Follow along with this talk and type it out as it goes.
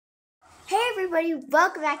everybody,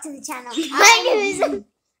 welcome back to the channel. My name is and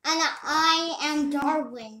I am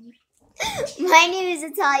Darwin. My name is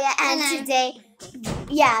Natalia, and today,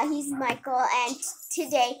 he's Michael, and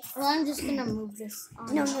today. Well, I'm just gonna move this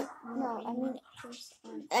on. No.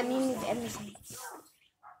 I mean everything.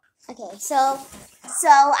 Okay, so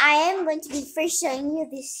I am going to be first showing you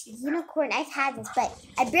this unicorn. I've had this, but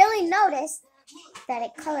I barely noticed that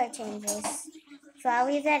it color changes. So I'll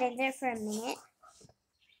leave that in there for a minute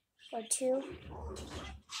or two.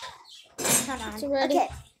 Hold on. Okay,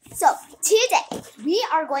 so today we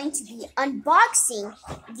are going to be unboxing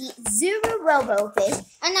the Zuru robo fish,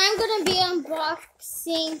 and I'm gonna be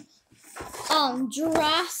unboxing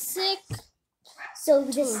Jurassic. So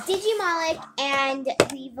the Digimoloch and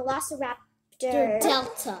the Velociraptor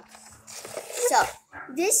Delta. So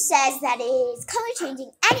this says that it is color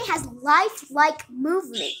changing and it has lifelike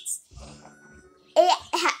movements.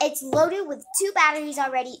 It's loaded with 2 batteries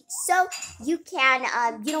already, so you can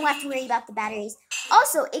you don't have to worry about the batteries.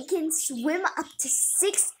 Also, it can swim up to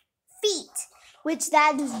 6 feet, which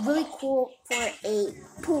that is really cool for a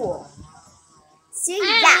pool. So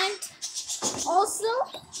and also,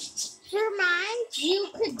 for mine, you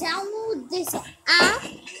could download this app.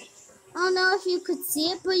 I don't know if you could see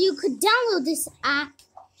it, but you could download this app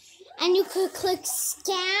and you could click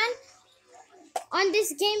scan. On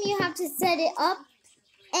this game, you have to set it up,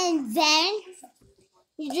 and then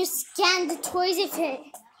you just scan the toys if it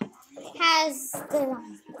has the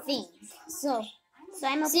thing. So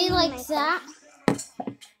I'm see like that.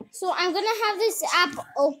 So I'm gonna have this app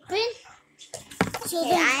open. So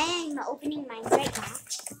okay, I am opening mine right now.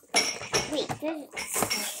 Wait,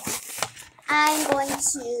 I'm going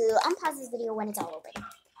to unpause this video when it's all open.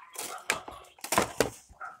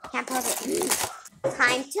 Can't pause it.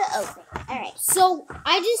 Time to open. Alright. So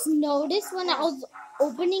I just noticed when I was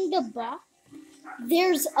opening the box,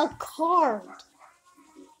 there's a card.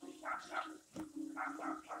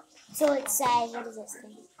 So it says, what is this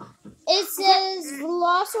thing? It says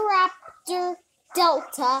Velociraptor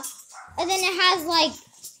Delta, and then it has like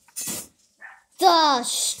the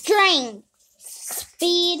strength,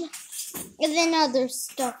 speed, and then other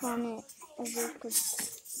stuff on it, as you could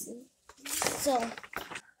see.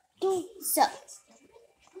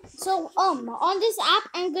 So on this app,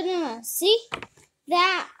 I'm gonna see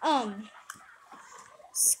that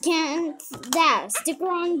scan that sticker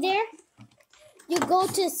on there. You go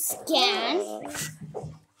to scan,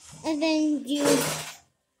 and then you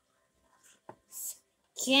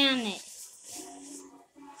scan it.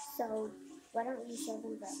 So why don't you show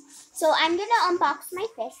them that? So I'm gonna unbox my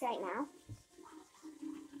fish right now.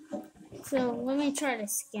 So let me try to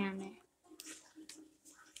scan it.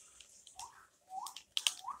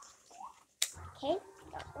 Okay,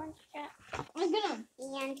 got one strap. I'm gonna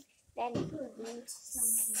and then the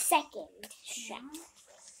second strap.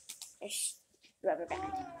 There's rubber band.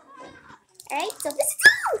 Alright, so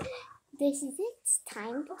this is it. It's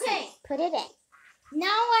time to put it in. Now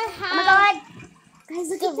I have. Oh my god! Guys,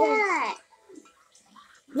 look at that!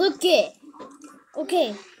 Look it.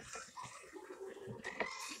 Okay.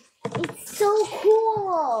 It's so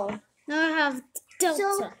cool. Now I have Delta.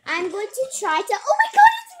 So I'm going to try to. Oh my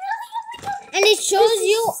god! It's really. And it shows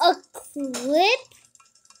you a clip.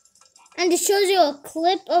 And it shows you a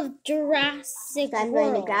clip of Jurassic I'm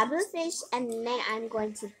World. going to grab the fish and then I'm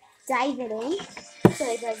going to dive it in. So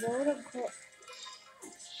it does a little clip.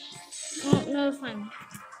 Oh, no, fine.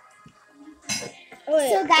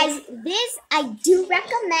 So guys, this I do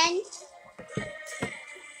recommend.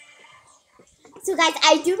 So guys,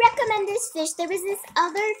 I do recommend this fish. There was this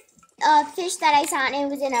other fish that I saw and it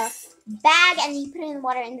was in a bag and you put it in the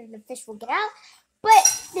water and then the fish will get out.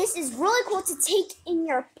 But this is really cool to take in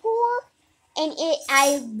your pool, and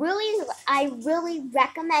I really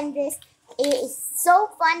recommend this. It is so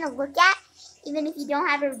fun to look at, even if you don't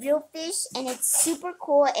have a real fish, and it's super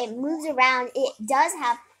cool. It moves around. It does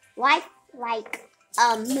have lifelike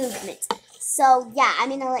movement. So yeah, I'm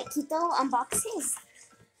gonna let Kito unbox his.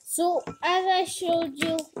 So as I showed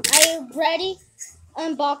you, I already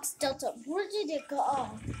unboxed Delta. Where did it go?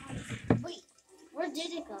 Wait, where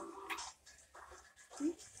did it go?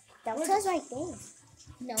 Delta's right there.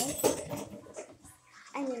 No.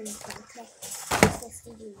 I mean,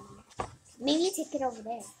 maybe you take it over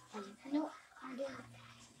there. No, I didn't.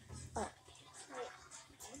 Oh.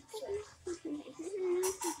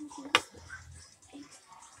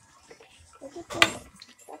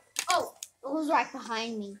 Oh, it was right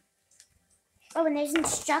behind me. Oh, and there's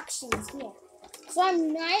instructions here. So I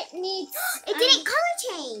might need. It didn't color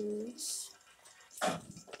change.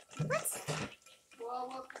 What? Well,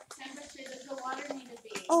 what temperature does the water need to be?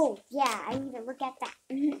 Oh, yeah, I need to look at that.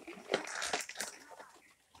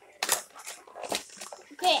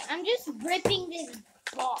 I'm just ripping this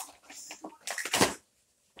box.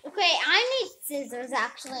 Okay, I need scissors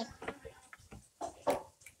actually.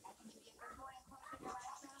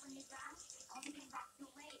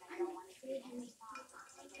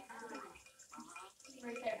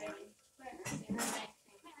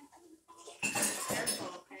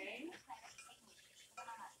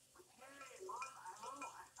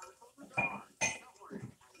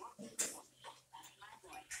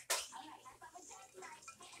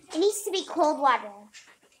 It needs to be cold water.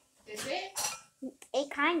 Is it? It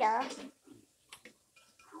kind of.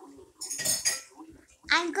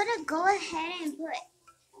 I'm gonna go ahead and put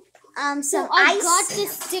some So I ice. got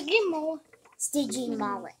this sticky mold. Stigi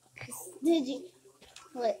Mollet. Did you?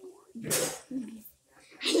 What? I'm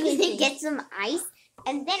gonna get some ice,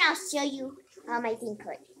 and then I'll show you how my thing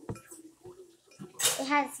could. It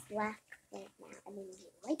has black right now. I mean, you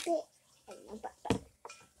wipe it. I don't know, but.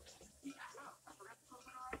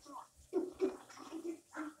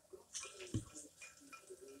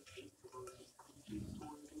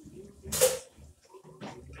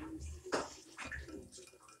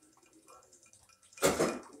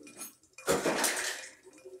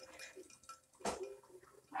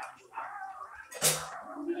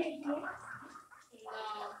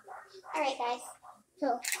 Alright guys,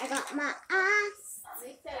 so I got my ice.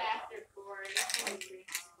 They said after 4.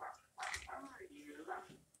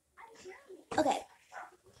 Okay.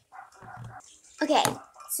 Okay,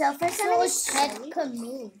 so first I'm So gonna its show head you. could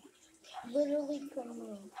move. Literally could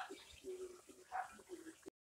move.